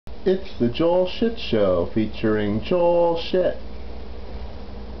It's the Joel Shit Show featuring Joel Shit.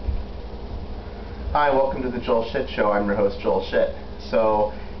 Hi, welcome to the Joel Shit Show. I'm your host, Joel Shit.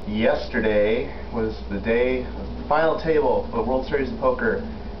 So, yesterday was the final table for the World Series of Poker,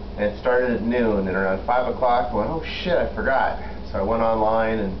 and it started at noon, and around 5 o'clock I went, oh shit, I forgot. So I went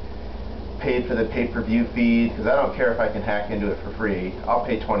online and paid for the pay-per-view feed, because I don't care if I can hack into it for free. I'll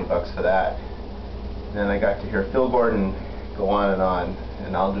pay 20 bucks for that. And then I got to hear Phil Gordon go on,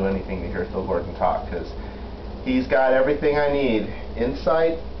 and I'll do anything to hear Phil Gordon talk, because he's got everything I need: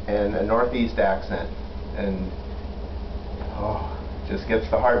 insight and a Northeast accent, and just gets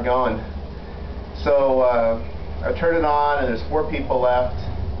the heart going. So I turn it on, and there's 4 people left,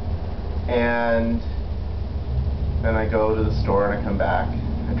 and then I go to the store and I come back.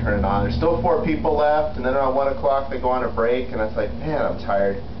 I turn it on, there's still 4 people left, and then around 1 o'clock they go on a break, and I was like, man, I'm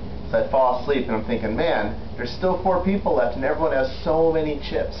tired. So I fall asleep, and I'm thinking, man, there's still 4 people left, and everyone has so many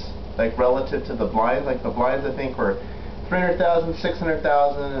chips, like relative to the blinds. Like the blinds, I think, were 300,000,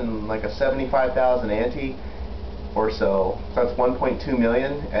 600,000, and like a 75,000 ante or so. So that's 1.2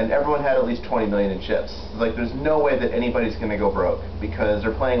 million, and everyone had at least 20 million in chips. It's like there's no way that anybody's going to go broke, because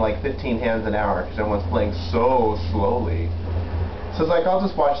they're playing like 15 hands an hour, because everyone's playing so slowly. So it's like, I'll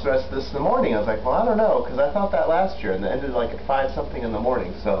just watch the rest of this in the morning. I was like, well, I don't know, because I thought that last year, and it ended like at 5 something in the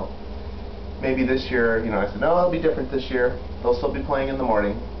morning. So maybe this year, I said, no, it'll be different this year. They'll still be playing in the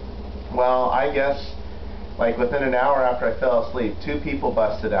morning. Well, I guess like within an hour after I fell asleep, 2 people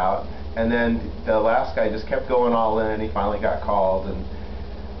busted out, and then the last guy just kept going all in, and he finally got called. And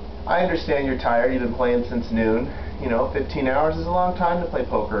I understand you're tired. You've been playing since noon. 15 hours is a long time to play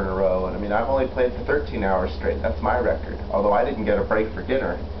poker in a row, and I mean, I've only played for 13 hours straight. That's my record, although I didn't get a break for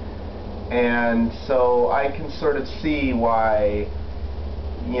dinner. And so I can sort of see why,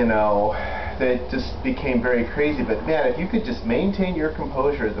 that just became very crazy. But man, if you could just maintain your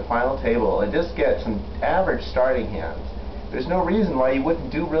composure at the final table and just get some average starting hands, there's no reason why you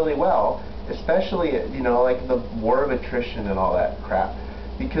wouldn't do really well, especially like the war of attrition and all that crap.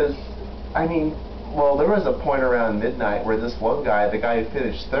 Because I mean, well, there was a point around midnight where this one guy, the guy who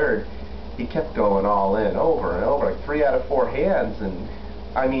finished third, he kept going all in over and over, like 3 out of 4 hands, and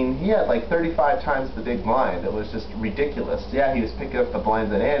I mean, he had like 35 times the big blind. It was just ridiculous. Yeah, he was picking up the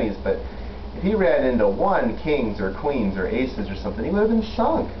blinds and antes, but if he ran into 1 kings or queens or aces or something, he would have been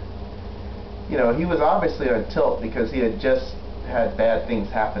sunk. He was obviously on tilt, because he had just had bad things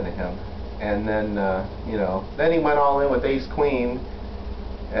happen to him. And then, then he went all in with ace-queen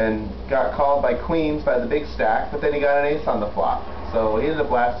and got called by queens by the big stack, but then he got an ace on the flop. So he ended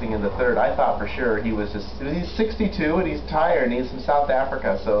up lasting in the third. I thought for sure he's 62 and he's tired and he's from South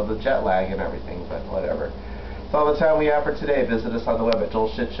Africa, so the jet lag and everything, but whatever. That's all the time we have for today. Visit us on the web at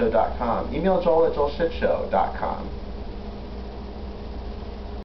joelshitshow.com. Email Joel at joelshitshow.com.